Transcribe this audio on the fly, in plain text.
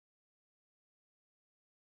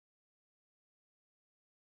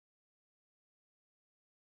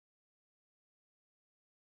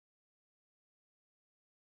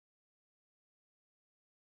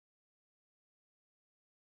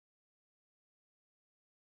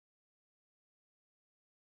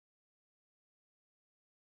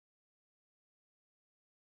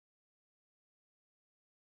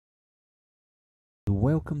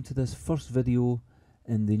Welcome to this first video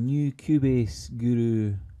in the new Cubase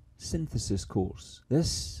Guru synthesis course.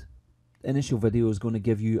 This initial video is going to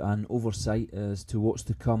give you an oversight as to what's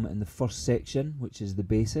to come in the first section, which is the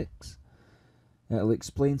basics. It'll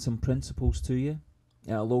explain some principles to you.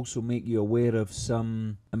 It'll also make you aware of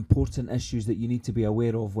some important issues that you need to be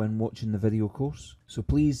aware of when watching the video course. So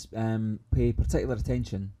please pay particular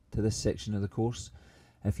attention to this section of the course.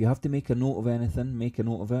 If you have to make a note of anything, make a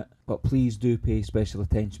note of it, but please do pay special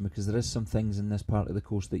attention because there is some things in this part of the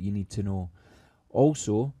course that you need to know.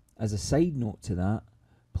 Also, as a side note to that,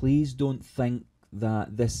 please don't think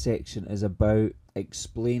that this section is about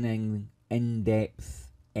explaining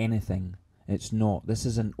in-depth anything. It's not. This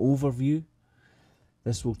is an overview.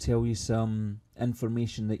 This will tell you some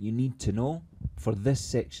information that you need to know for this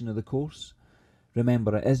section of the course.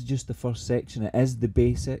 Remember, it is just the first section. It is the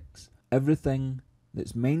basics. Everything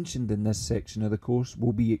that's mentioned in this section of the course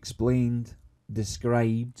will be explained,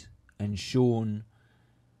 described and shown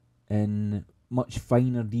in much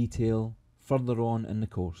finer detail further on in the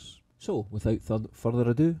course. So without further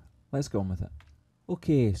ado, let's go on with it.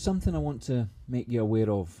 Okay, something I want to make you aware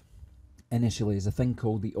of initially is a thing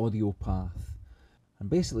called the audio path, and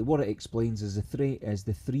basically what it explains is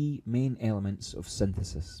the three main elements of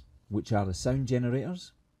synthesis, which are the sound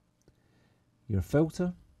generators, your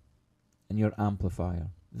filter and your amplifier.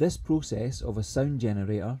 This process of a sound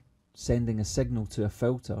generator sending a signal to a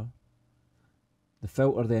filter, the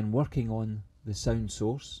filter then working on the sound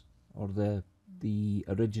source or the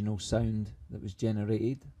original sound that was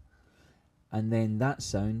generated, and then that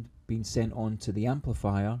sound being sent on to the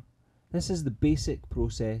amplifier. This is the basic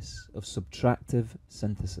process of subtractive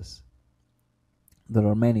synthesis. There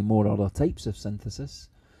are many more other types of synthesis,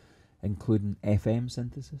 including FM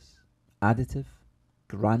synthesis, additive,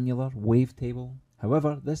 granular, wavetable.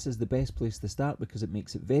 However, this is the best place to start because it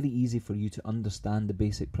makes it very easy for you to understand the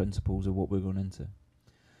basic principles of what we're going into.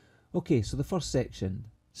 Okay, so the first section,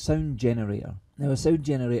 sound generator. Now a sound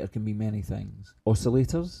generator can be many things.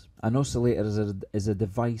 Oscillators. An oscillator is a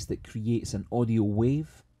device that creates an audio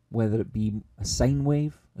wave, whether it be a sine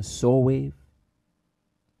wave, a saw wave,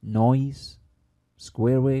 noise,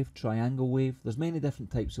 square wave, triangle wave. There's many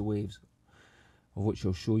different types of waves, of which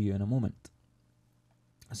I'll show you in a moment.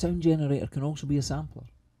 A sound generator can also be a sampler.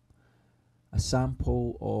 A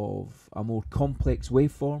sample of a more complex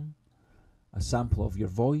waveform, a sample of your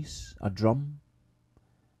voice, a drum.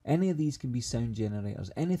 Any of these can be sound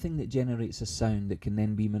generators. Anything that generates a sound that can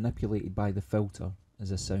then be manipulated by the filter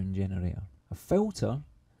is a sound generator. A filter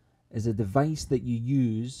is a device that you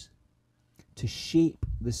use to shape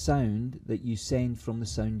the sound that you send from the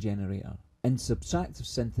sound generator. In subtractive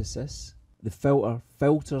synthesis, the filter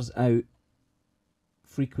filters out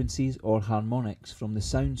frequencies or harmonics from the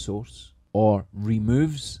sound source, or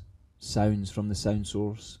removes sounds from the sound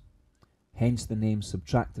source, hence the name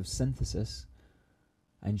subtractive synthesis,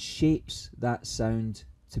 and shapes that sound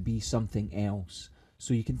to be something else.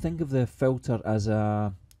 So you can think of the filter as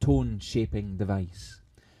a tone shaping device.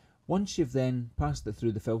 Once you've then passed it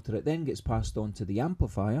through the filter, it then gets passed on to the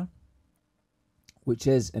amplifier, which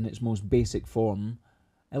is in its most basic form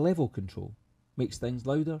a level control. Makes things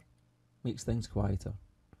louder, makes things quieter.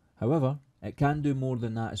 However, it can do more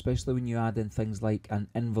than that, especially when you add in things like an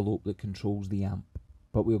envelope that controls the amp.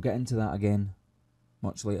 But we'll get into that again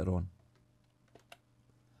much later on.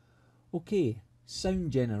 Okay,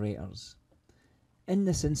 sound generators. In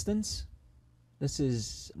this instance, this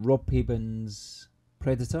is Rob Pabin's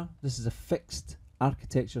Predator. This is a fixed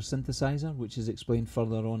architecture synthesizer, which is explained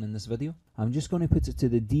further on in this video. I'm just going to put it to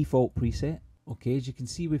the default preset. Okay, as you can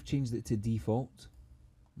see, we've changed it to default,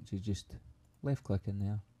 which is just left click in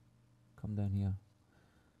there, come down here.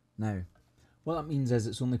 Now, what that means is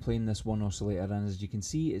it's only playing this one oscillator, and as you can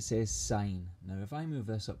see, it says sine. Now, if I move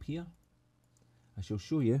this up here, I shall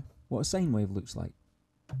show you what a sine wave looks like.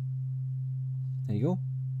 There you go.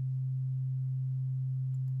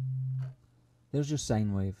 There's your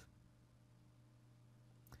sine wave.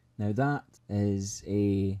 Now that is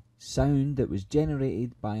a sound that was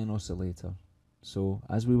generated by an oscillator. So,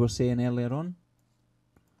 as we were saying earlier on,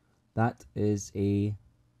 that is a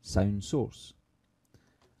sound source.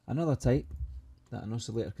 Another type that an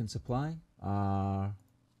oscillator can supply are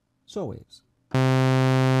saw waves.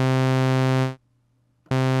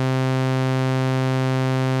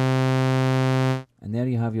 And there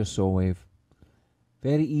you have your saw wave.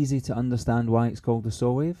 Very easy to understand why it's called a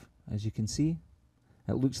saw wave. As you can see,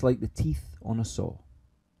 it looks like the teeth on a saw.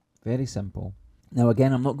 Very simple. Now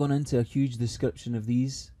again, I'm not going into a huge description of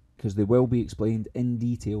these because they will be explained in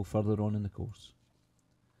detail further on in the course.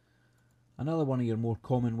 Another one of your more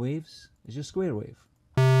common waves is your square wave.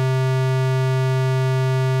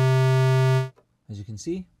 As you can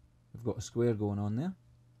see, we've got a square going on there.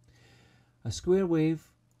 A square wave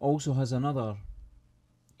also has another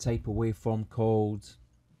type of waveform called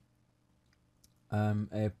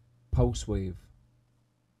a pulse wave.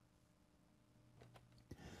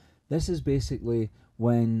 This is basically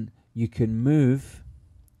when you can move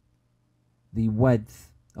the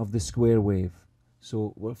width of the square wave.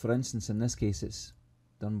 So, well, for instance, in this case, it's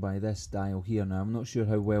done by this dial here. Now, I'm not sure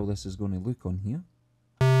how well this is going to look on here.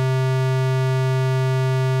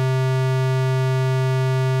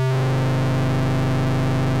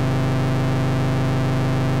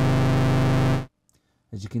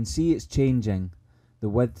 As you can see, it's changing. The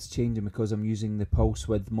width's changing because I'm using the pulse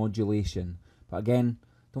width modulation. But again,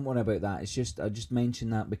 don't worry about that. It's just I just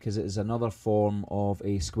mentioned that because it is another form of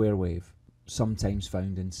a square wave, sometimes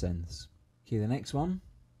found in synths. Okay, the next one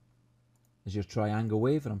is your triangle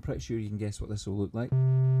wave, and I'm pretty sure you can guess what this will look like.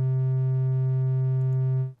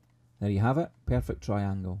 There you have it, perfect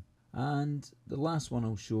triangle. And the last one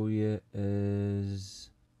I'll show you is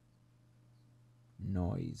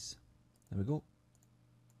noise. There we go.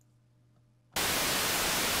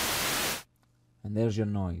 And there's your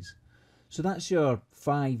noise. So that's your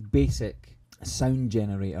 5 basic sound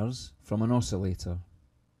generators from an oscillator.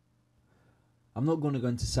 I'm not going to go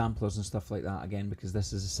into samplers and stuff like that again because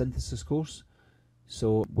this is a synthesis course,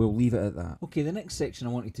 so we'll leave it at that. Okay, the next section I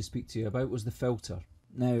wanted to speak to you about was the filter.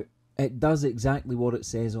 Now, it does exactly what it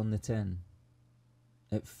says on the tin.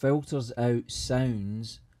 It filters out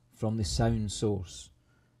sounds from the sound source.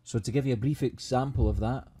 So to give you a brief example of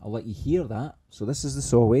that, I'll let you hear that. So this is the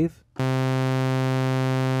saw wave.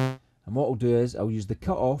 And what I'll do is I'll use the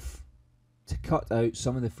cutoff to cut out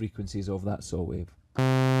some of the frequencies of that saw wave.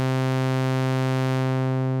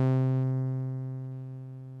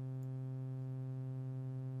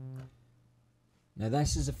 Now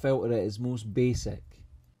this is a filter at its most basic.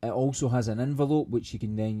 It also has an envelope which you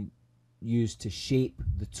can then use to shape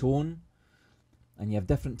the tone. And you have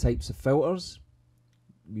different types of filters.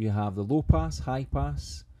 You have the low pass, high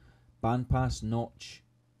pass, band pass, notch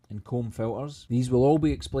and comb filters. These will all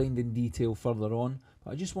be explained in detail further on,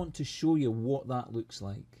 but I just want to show you what that looks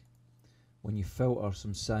like when you filter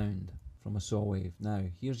some sound from a saw wave. Now,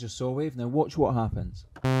 here's your saw wave. Now watch what happens.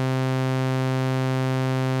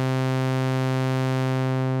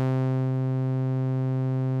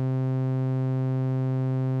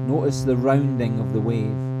 Notice the rounding of the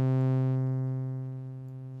wave.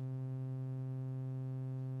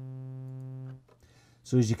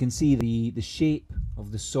 So as you can see, the shape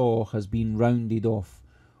of the saw has been rounded off.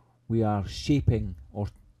 We are shaping or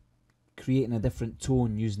creating a different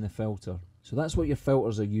tone using the filter. So that's what your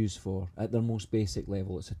filters are used for at their most basic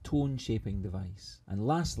level. It's a tone shaping device. And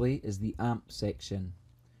lastly is the amp section,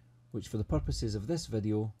 which for the purposes of this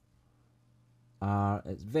video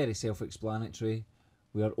it's very self-explanatory.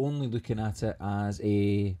 We are only looking at it as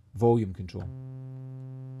a volume control.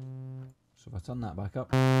 So if I turn that back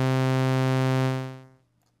up.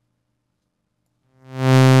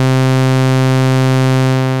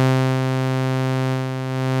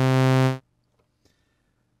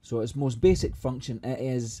 So its most basic function, it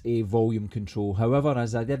is a volume control. However,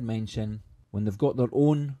 as I did mention, when they've got their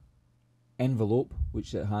own envelope,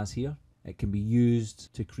 which it has here, it can be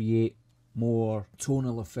used to create more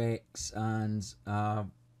tonal effects and a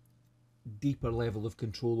deeper level of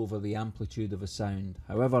control over the amplitude of a sound.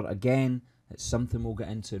 However, again, it's something we'll get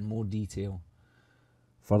into in more detail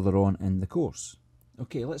further on in the course.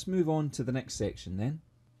 Okay, let's move on to the next section then.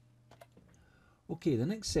 Okay, the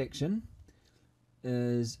next section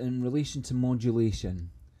is in relation to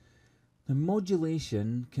modulation. Now,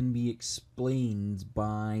 modulation can be explained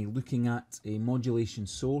by looking at a modulation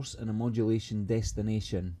source and a modulation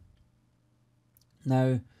destination.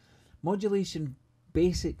 Now, modulation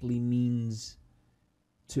basically means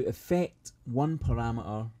to affect one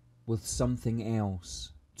parameter with something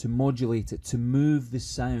else, to modulate it, to move the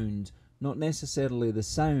sound, not necessarily the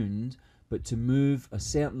sound, but to move a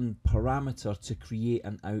certain parameter to create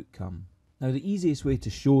an outcome. Now, the easiest way to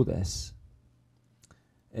show this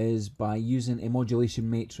is by using a modulation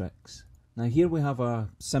matrix. Now, here we have a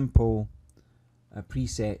simple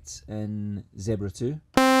preset in Zebra 2.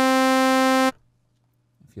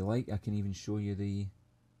 If you like, I can even show you the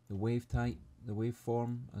wave type, the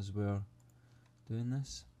waveform as we're doing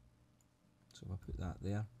this. So if I put that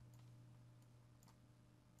there.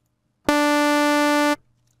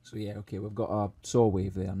 So yeah, okay, we've got a saw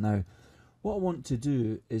wave there. Now, what I want to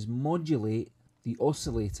do is modulate the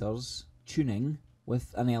oscillator's tuning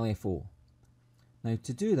with an LFO. Now,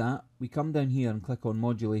 to do that, we come down here and click on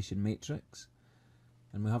Modulation Matrix,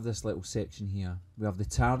 and we have this little section here. We have the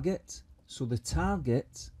target. So the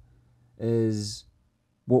target is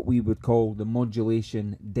what we would call the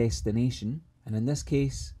modulation destination, and in this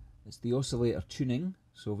case it's the oscillator tuning.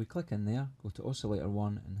 So if we click in there, go to oscillator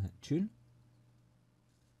 1 and hit tune.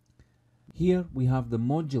 Here we have the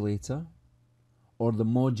modulator or the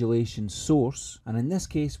modulation source, and in this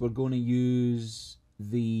case we're going to use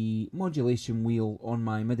the modulation wheel on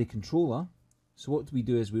my MIDI controller. So what we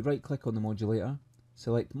do is we right click on the modulator,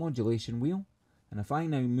 select modulation wheel, and if I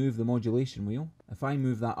now move the modulation wheel, if I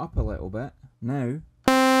move that up a little bit, now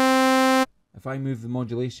if I move the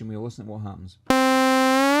modulation wheel, listen to what happens.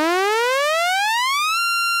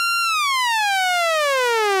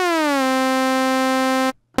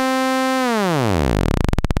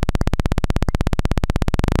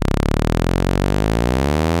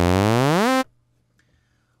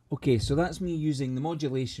 Okay, so that's me using the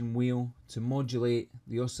modulation wheel to modulate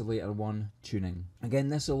the oscillator 1 tuning. Again,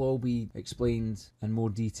 this will all be explained in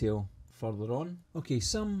more detail further on. Okay,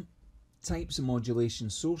 some types of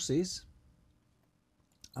modulation sources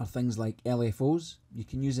are things like LFOs. You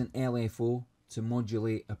can use an LFO to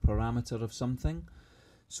modulate a parameter of something.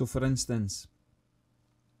 So for instance,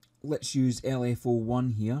 let's use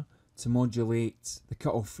LFO1 here to modulate the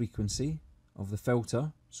cutoff frequency of the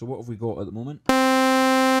filter. So what have we got at the moment?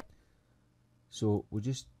 So we'll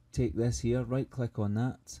just take this here, right click on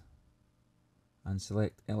that and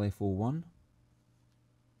select LFO1.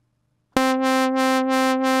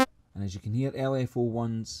 And as you can hear,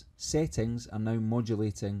 LFO1's settings are now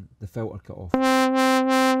modulating the filter cutoff.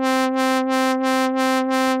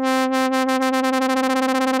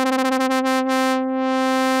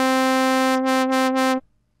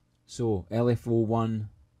 So LFO1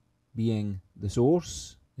 being the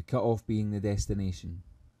source, the cutoff being the destination.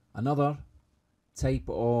 Another type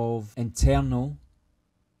of internal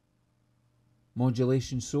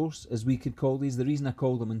modulation source, as we could call these. The reason I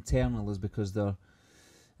call them internal is because they're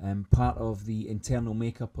part of the internal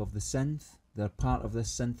makeup of the synth. They're part of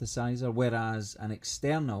this synthesizer, whereas an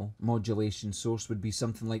external modulation source would be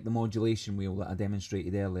something like the modulation wheel that I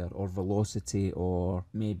demonstrated earlier, or velocity, or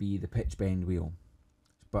maybe the pitch bend wheel.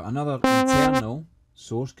 But another internal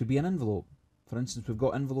source could be an envelope. For instance, we've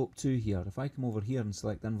got envelope 2 here. If I come over here and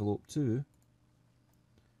select envelope 2,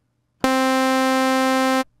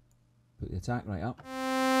 put the attack right up.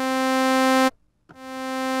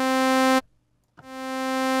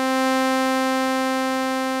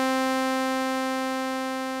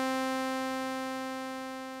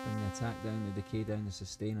 Bring the attack down, the decay down, the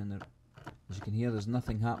sustain, and as you can hear, there's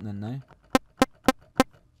nothing happening now.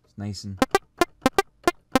 It's nice and...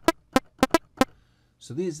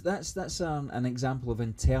 So that's an example of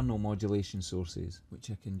internal modulation sources,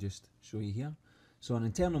 which I can just show you here. So an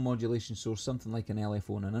internal modulation source, something like an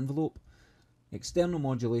LFO and an envelope. External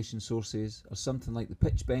modulation sources are something like the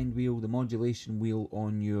pitch bend wheel, the modulation wheel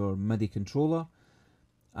on your MIDI controller,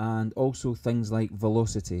 and also things like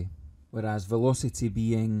velocity. Whereas velocity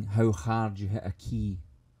being how hard you hit a key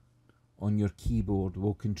on your keyboard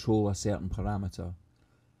will control a certain parameter.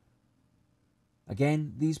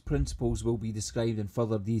 Again, these principles will be described in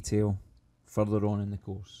further detail further on in the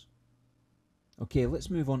course. Okay, let's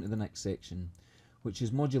move on to the next section, which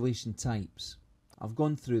is modulation types. I've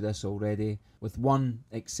gone through this already, with one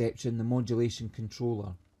exception, the modulation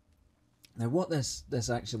controller. Now what this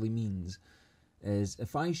actually means is,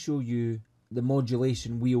 if I show you the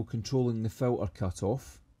modulation wheel controlling the filter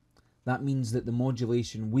cutoff, that means that the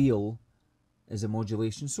modulation wheel is a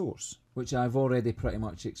modulation source, which I've already pretty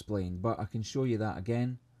much explained, but I can show you that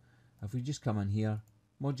again. If we just come in here,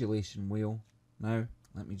 modulation wheel. Now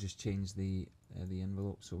let me just change the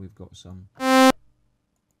envelope so we've got some.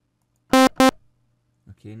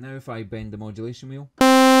 Okay, now if I bend the modulation wheel,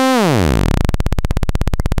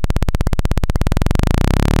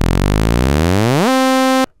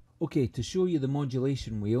 okay, to show you the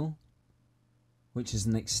modulation wheel, which is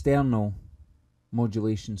an external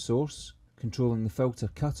modulation source controlling the filter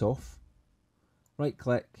cutoff, right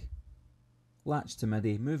click, latch to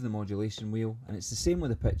MIDI, move the modulation wheel, and it's the same with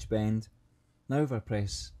the pitch bend. Now if I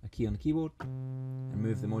press a key on the keyboard and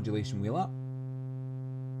move the modulation wheel up,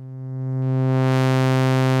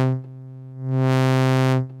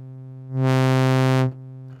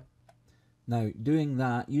 now doing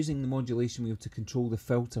that, using the modulation wheel to control the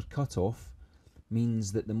filter cutoff,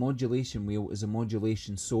 means that the modulation wheel is a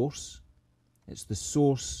modulation source. It's the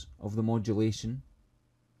source of the modulation,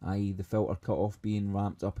 i.e. the filter cutoff being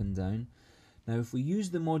ramped up and down. Now if we use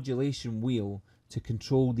the modulation wheel to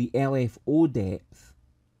control the LFO depth,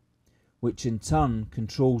 which in turn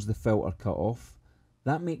controls the filter cutoff,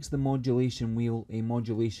 that makes the modulation wheel a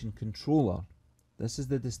modulation controller. This is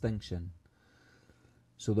the distinction.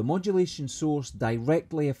 So the modulation source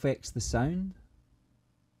directly affects the sound,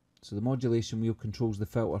 So the modulation wheel controls the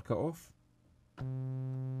filter cutoff,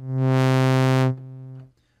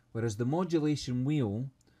 whereas the modulation wheel,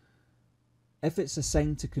 if it's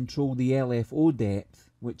assigned to control the LFO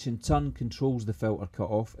depth, which in turn controls the filter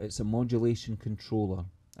cutoff, it's a modulation controller.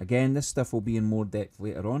 Again, this stuff will be in more depth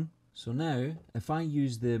later on. So now, if I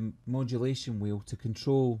use the modulation wheel to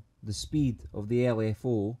control the speed of the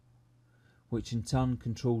LFO, which in turn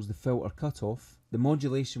controls the filter cutoff, the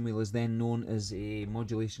modulation wheel is then known as a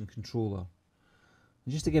modulation controller.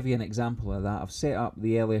 And just to give you an example of that, I've set up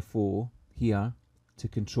the LFO here to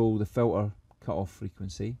control the filter cutoff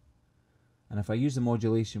frequency. And if I use the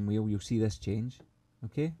modulation wheel, you'll see this change.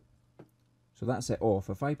 Okay? So that's it off.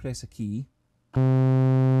 If I press a key,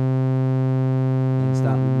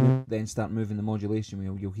 then start moving the modulation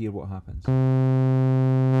wheel, you'll hear what happens.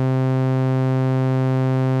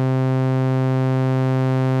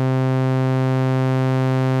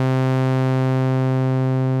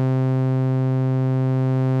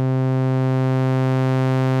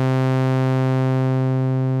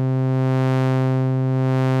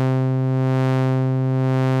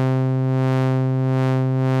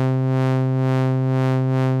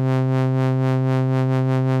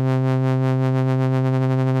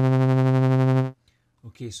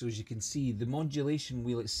 Okay, so as you can see, the modulation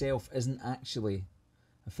wheel itself isn't actually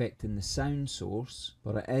affecting the sound source,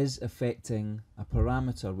 but it is affecting a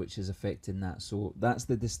parameter which is affecting that. So that's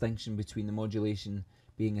the distinction between the modulation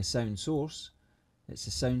being a sound source. It's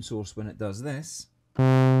a sound source when it does this.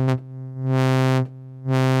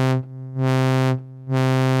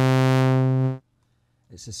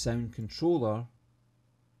 It's a sound controller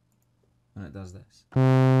when it does this.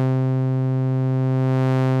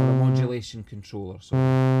 Modulation controller.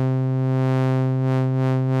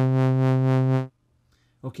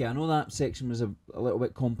 Okay, I know that section was a little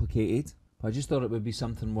bit complicated, but I just thought it would be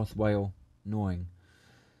something worthwhile knowing.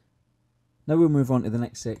 Now we'll move on to the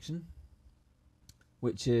next section,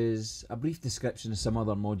 which is a brief description of some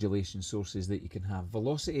other modulation sources that you can have.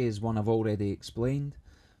 Velocity is one I've already explained.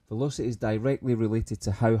 Velocity is directly related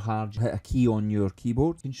to how hard you hit a key on your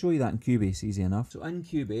keyboard. I can show you that in Cubase easy enough. So in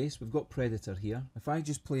Cubase, we've got Predator here. If I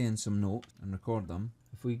just play in some notes and record them,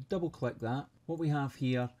 if we double click that, what we have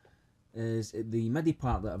here is the MIDI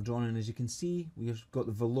part that I've drawn in. As you can see, we've got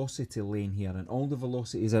the velocity lane here, and all the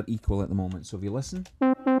velocities are equal at the moment. So if you listen,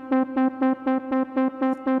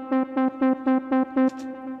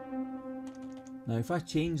 now if I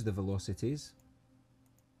change the velocities,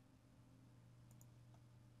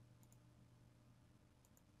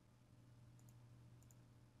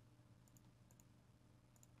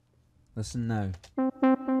 listen now.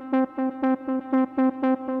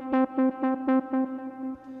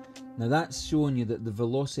 Now that's showing you that the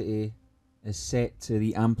velocity is set to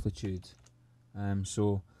the amplitude.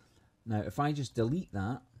 So now if I just delete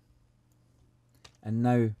that and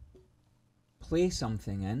now play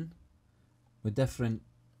something in with different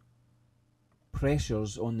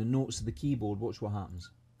pressures on the notes of the keyboard, watch what happens.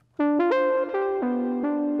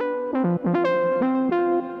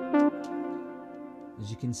 As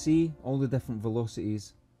you can see, all the different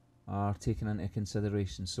velocities are taken into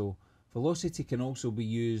consideration. So velocity can also be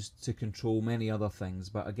used to control many other things,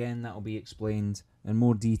 but again that will be explained in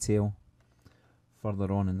more detail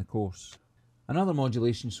further on in the course. Another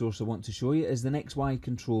modulation source I want to show you is an XY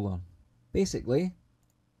controller. Basically,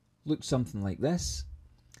 looks something like this,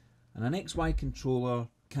 and an XY controller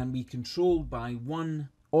can be controlled by one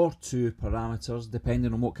or two parameters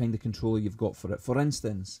depending on what kind of controller you've got for it. For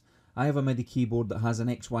instance, I have a MIDI keyboard that has an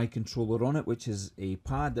XY controller on it, which is a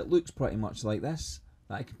pad that looks pretty much like this,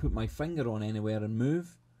 that I can put my finger on anywhere and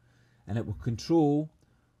move, and it will control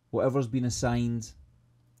whatever's been assigned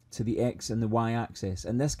to the X and the Y axis.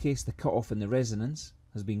 In this case, the cutoff and the resonance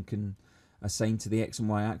has been assigned to the X and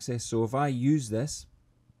Y axis. So if I use this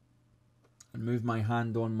and move my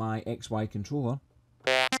hand on my XY controller,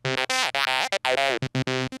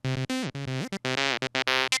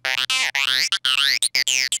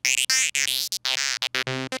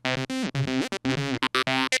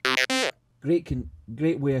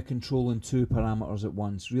 great way of controlling two parameters at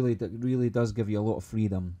once. Really does give you a lot of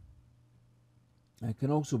freedom. It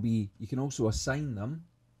can also be, you can also assign them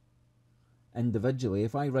individually.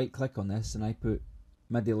 If I right click on this and I put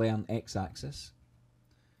MIDI learn X axis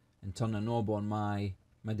and turn a knob on my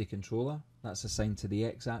MIDI controller, that's assigned to the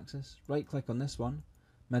X axis. Right click on this one,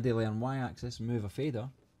 MIDI learn Y axis, and move a fader.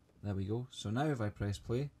 There we go. So now if I press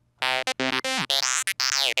play,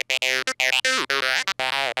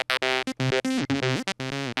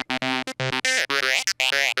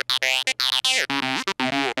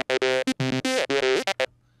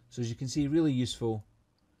 so as you can see, really useful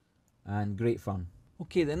and great fun.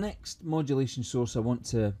 Okay, the next modulation source I want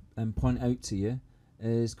to point out to you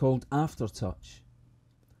is called Aftertouch.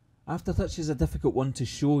 Aftertouch is a difficult one to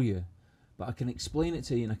show you, but I can explain it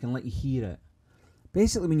to you and I can let you hear it.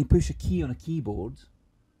 Basically, when you push a key on a keyboard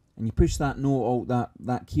and you push that note,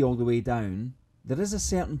 that key all the way down, there is a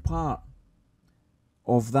certain part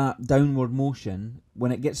of that downward motion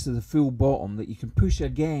when it gets to the full bottom that you can push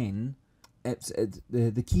again.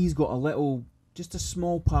 The key's got a little, just a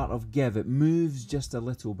small part of give. It moves just a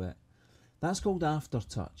little bit. That's called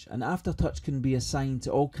aftertouch, and aftertouch can be assigned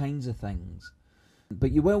to all kinds of things.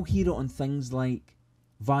 But you will hear it on things like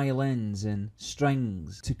violins and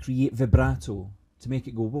strings to create vibrato, to make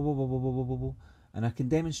it go whoa, whoa, whoa, whoa, whoa, whoa, whoa. And I can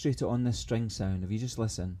demonstrate it on this string sound if you just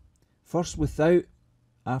listen. First without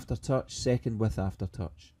aftertouch, second with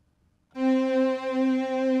aftertouch.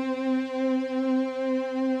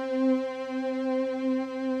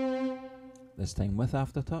 This time with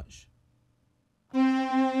aftertouch.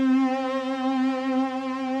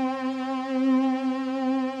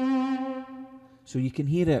 So you can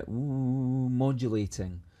hear it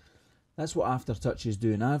modulating. That's what aftertouch is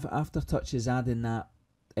doing. Aftertouch is adding that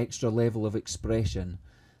extra level of expression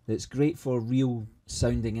that's great for real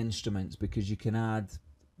sounding instruments, because you can add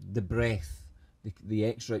the breath, the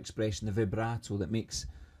extra expression, the vibrato that makes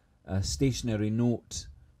a stationary note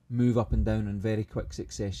move up and down in very quick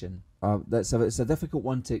succession. It's a difficult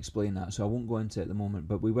one to explain that, so I won't go into it at the moment,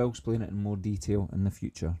 but we will explain it in more detail in the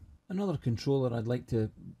future. Another controller I'd like to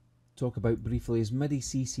talk about briefly is MIDI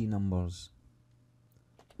CC numbers.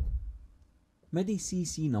 MIDI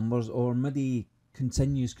CC numbers, or MIDI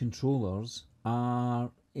continuous controllers, are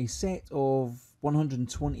a set of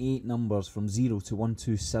 128 numbers from 0 to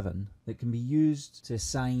 127 that can be used to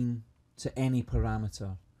assign to any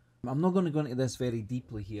parameter. I'm not going to go into this very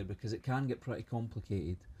deeply here because it can get pretty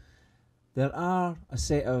complicated. There are a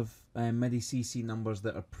set of MIDI CC numbers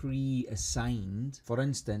that are pre-assigned. For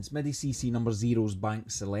instance, MIDI CC number 0's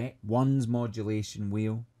bank select, 1's modulation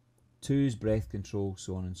wheel, 2's breath control,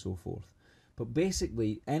 so on and so forth. But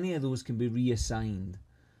basically, any of those can be reassigned.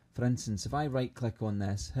 For instance, if I right click on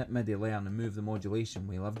this, hit MIDI learn and move the modulation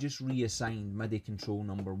wheel, I've just reassigned MIDI control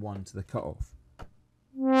number 1 to the cutoff.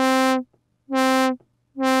 Now,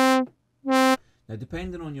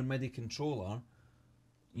 depending on your MIDI controller,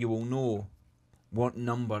 you will know what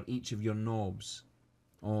number each of your knobs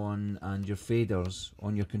and your faders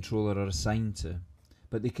on your controller are assigned to,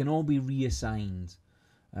 but they can all be reassigned.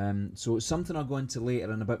 So it's something I'll go into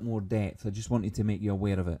later in a bit more depth. I just wanted to make you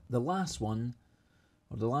aware of it. The last one,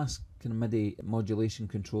 or the last kind of MIDI modulation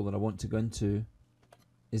controller I want to go into,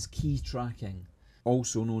 is key tracking,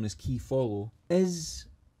 also known as key follow.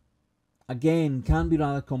 Again, can be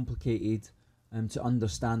rather complicated to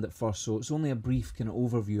understand at first, so it's only a brief kind of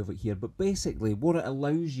overview of it here. But basically, what it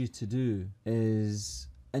allows you to do is,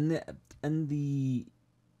 in the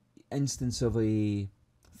instance of a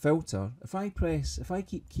filter, if I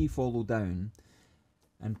keep key follow down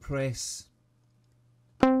and press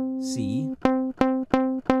C,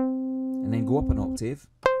 and then go up an octave,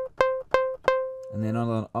 and then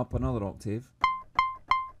up another octave,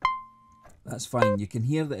 that's fine. You can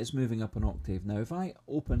hear that it's moving up an octave. Now, if I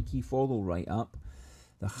open key follow right up,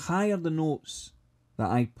 the higher the notes that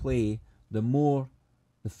I play, the more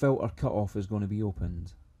the filter cutoff is going to be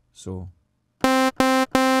opened. So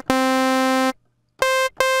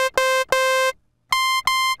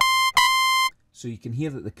you can hear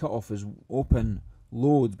that the cutoff is open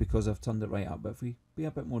loads because I've turned it right up. But if we be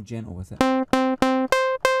a bit more gentle with it,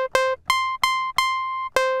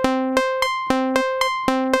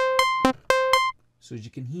 so as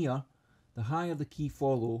you can hear, the higher the key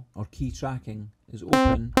follow or key tracking is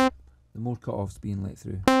open, the more cutoff's being let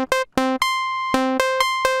through.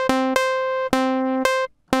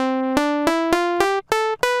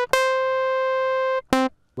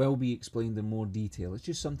 Will be explained in more detail. It's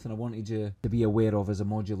just something I wanted you to be aware of as a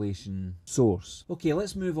modulation source. Okay,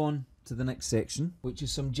 let's move on to the next section, which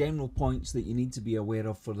is some general points that you need to be aware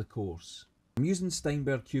of for the course. I'm using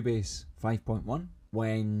Steinberg Cubase 5.1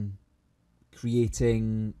 when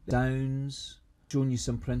creating sounds, showing you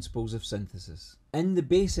some principles of synthesis. In the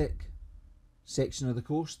basic section of the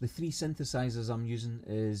course, the three synthesizers I'm using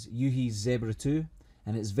is Yuhi's Zebra 2,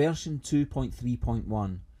 and it's version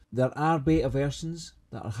 2.3.1. There are beta versions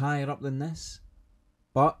that are higher up than this,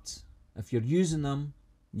 but if you're using them,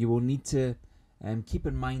 you will need to keep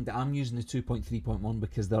in mind that I'm using the 2.3.1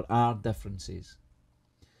 because there are differences.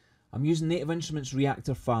 I'm using Native Instruments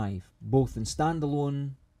Reactor 5, both in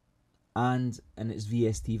standalone and in its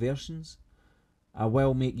VST versions. I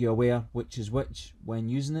will make you aware which is which when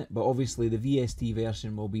using it, but obviously the VST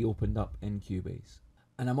version will be opened up in Cubase.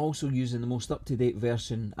 And I'm also using the most up-to-date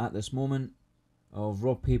version at this moment of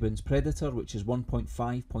Rob Pabin's Predator, which is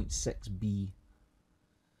 1.5.6b.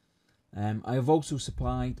 I have also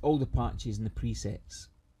supplied all the patches and the presets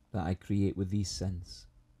that I create with these synths.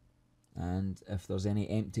 And if there's any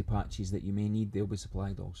empty patches that you may need, they'll be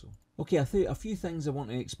supplied also. Okay, a few things I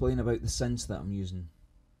want to explain about the synths that I'm using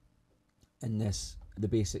in the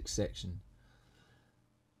basics section.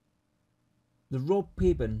 The Rob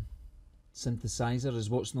Pabin synthesizer is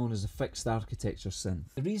what's known as a fixed architecture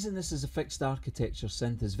synth. The reason this is a fixed architecture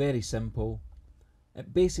synth is very simple.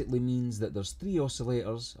 It basically means that there's 3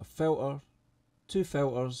 oscillators, a filter, 2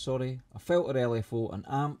 filters, a filter LFO, an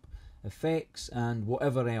amp, effects and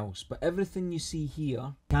whatever else, but everything you see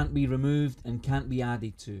here can't be removed and can't be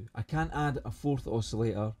added to. I can't add a 4th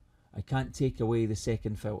oscillator, I can't take away the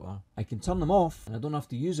 2nd filter. I can turn them off and I don't have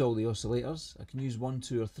to use all the oscillators. I can use 1,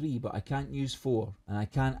 2 or 3, but I can't use 4, and I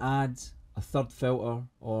can't add a 3rd filter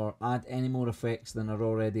or add any more effects than are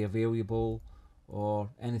already available or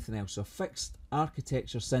anything else. So a fixed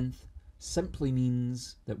architecture synth simply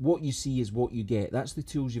means that what you see is what you get. That's the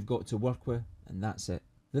tools you've got to work with, and that's it.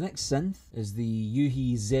 The next synth is the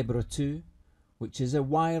Yuhi Zebra 2, which is a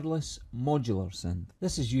wireless modular synth.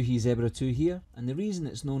 This is Yuhi Zebra 2 here, and the reason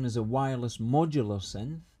it's known as a wireless modular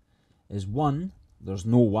synth is 1, there's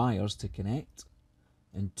no wires to connect,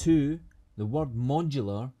 and 2, the word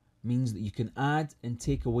modular means that you can add and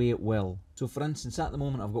take away at will. So for instance, at the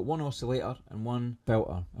moment I've got 1 oscillator and 1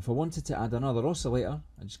 filter. If I wanted to add another oscillator,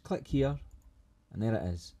 I just click here, and there it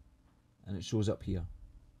is, and it shows up here.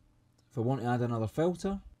 If I want to add another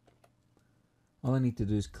filter, all I need to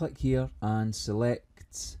do is click here and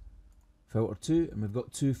select filter 2, and we've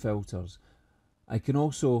got 2 filters. I can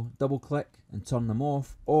also double click and turn them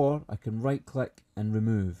off, or I can right click and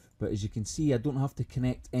remove. But as you can see, I don't have to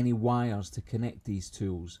connect any wires to connect these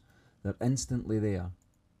tools. They're instantly there.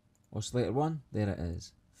 Oscillator 1, there it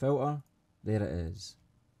is. Filter, there it is.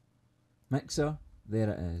 Mixer, there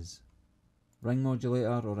it is. Ring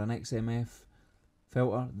modulator or an XMF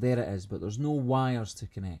filter, there it is, but there's no wires to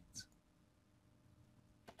connect.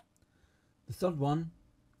 The third one,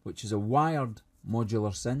 which is a wired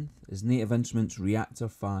modular synth, is Native Instruments Reactor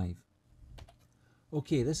 5.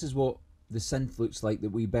 Okay, this is what the synth looks like that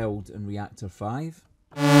we build in Reactor 5.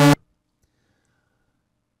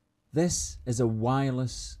 This is a wired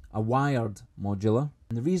modular,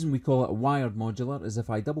 and the reason we call it a wired modular is if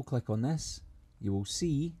I double click on this, you will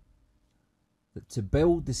see that to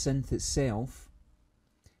build the synth itself,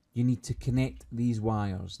 you need to connect these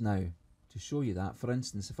wires. Now, to show you that, for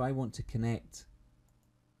instance, if I want to connect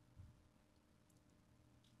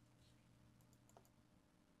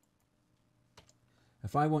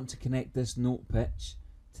this note pitch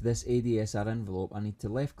to this ADSR envelope, I need to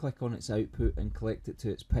left click on its output and collect it to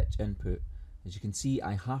its pitch input. As you can see,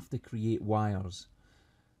 I have to create wires.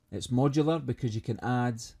 It's modular because you can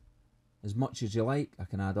add as much as you like. I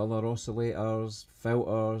can add other oscillators,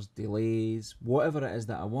 filters, delays, whatever it is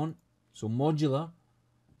that I want. So modular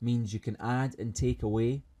means you can add and take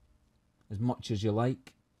away as much as you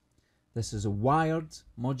like. This is a wired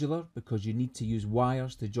modular because you need to use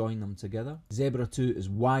wires to join them together. Zebra 2 is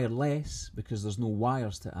wireless because there's no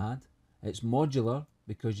wires to add. It's modular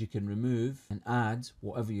because you can remove and add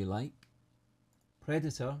whatever you like.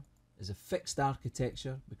 Predator is a fixed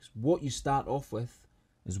architecture because what you start off with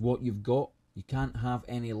is what you've got. You can't have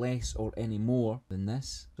any less or any more than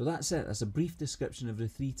this. So that's it. That's a brief description of the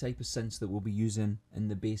 3 types of synths that we'll be using in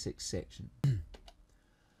the basics section.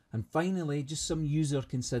 And finally, just some user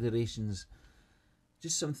considerations,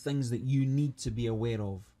 just some things that you need to be aware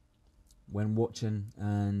of when watching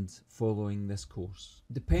and following this course.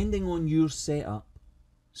 Depending on your setup,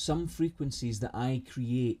 some frequencies that I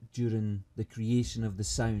create during the creation of the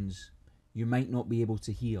sounds you might not be able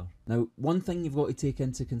to hear. Now, one thing you've got to take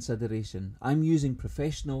into consideration, I'm using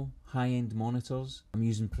professional high-end monitors, I'm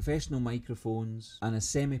using professional microphones and a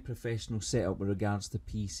semi-professional setup with regards to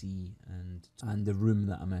PC and the room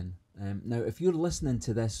that I'm in. Now, if you're listening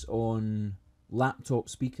to this on laptop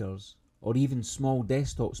speakers or even small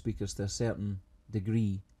desktop speakers to a certain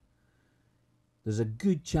degree, there's a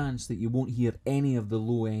good chance that you won't hear any of the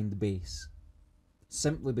low-end bass,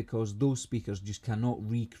 simply because those speakers just cannot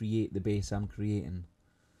recreate the bass I'm creating.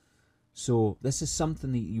 So this is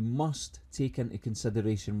something that you must take into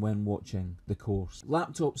consideration when watching the course.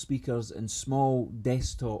 Laptop speakers and small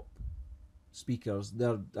desktop speakers,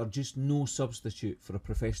 there are just no substitute for a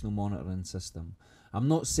professional monitoring system. I'm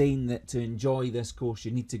not saying that to enjoy this course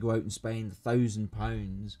you need to go out and spend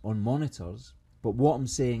 £1,000 on monitors, but what I'm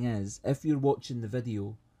saying is, if you're watching the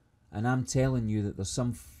video and I'm telling you that there's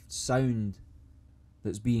some sound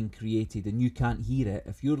that's being created and you can't hear it,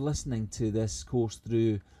 if you're listening to this course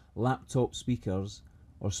through laptop speakers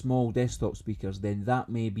or small desktop speakers, then that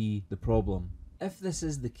may be the problem. If this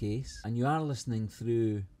is the case and you are listening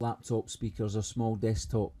through laptop speakers or small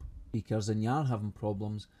desktop speakers and you are having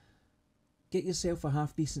problems, get yourself a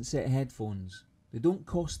half decent set of headphones. They don't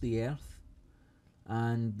cost the earth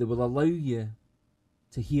and they will allow you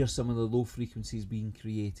to hear some of the low frequencies being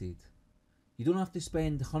created. You don't have to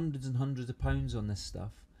spend hundreds and hundreds of pounds on this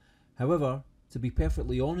stuff. However, to be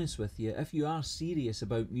perfectly honest with you, if you are serious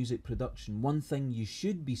about music production, one thing you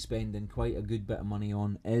should be spending quite a good bit of money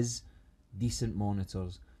on is decent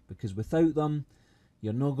monitors, because without them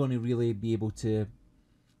you're not going to really be able to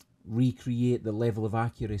recreate the level of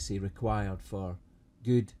accuracy required for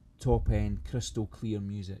good top end crystal clear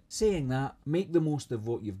music. Saying that, make the most of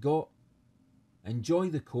what you've got, enjoy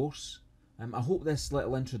the course. I hope this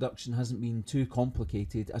little introduction hasn't been too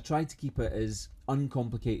complicated. I tried to keep it as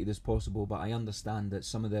uncomplicated as possible, but I understand that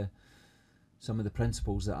some of the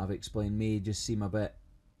principles that I've explained may just seem a bit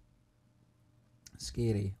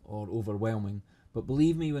scary or overwhelming. But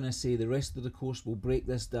believe me when I say the rest of the course will break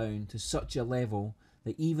this down to such a level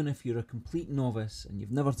that even if you're a complete novice and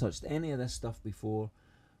you've never touched any of this stuff before,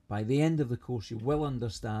 by the end of the course you will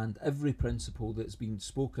understand every principle that's been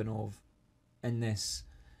spoken of in this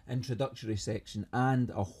introductory section and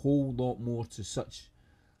a whole lot more to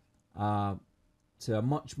a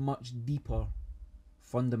much deeper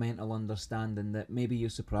fundamental understanding that maybe you'll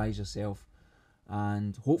surprise yourself,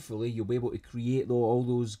 and hopefully you'll be able to create all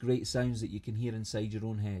those great sounds that you can hear inside your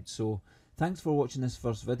own head. So thanks for watching this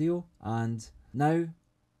first video, and now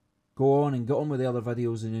go on and get on with the other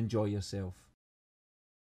videos and enjoy yourself.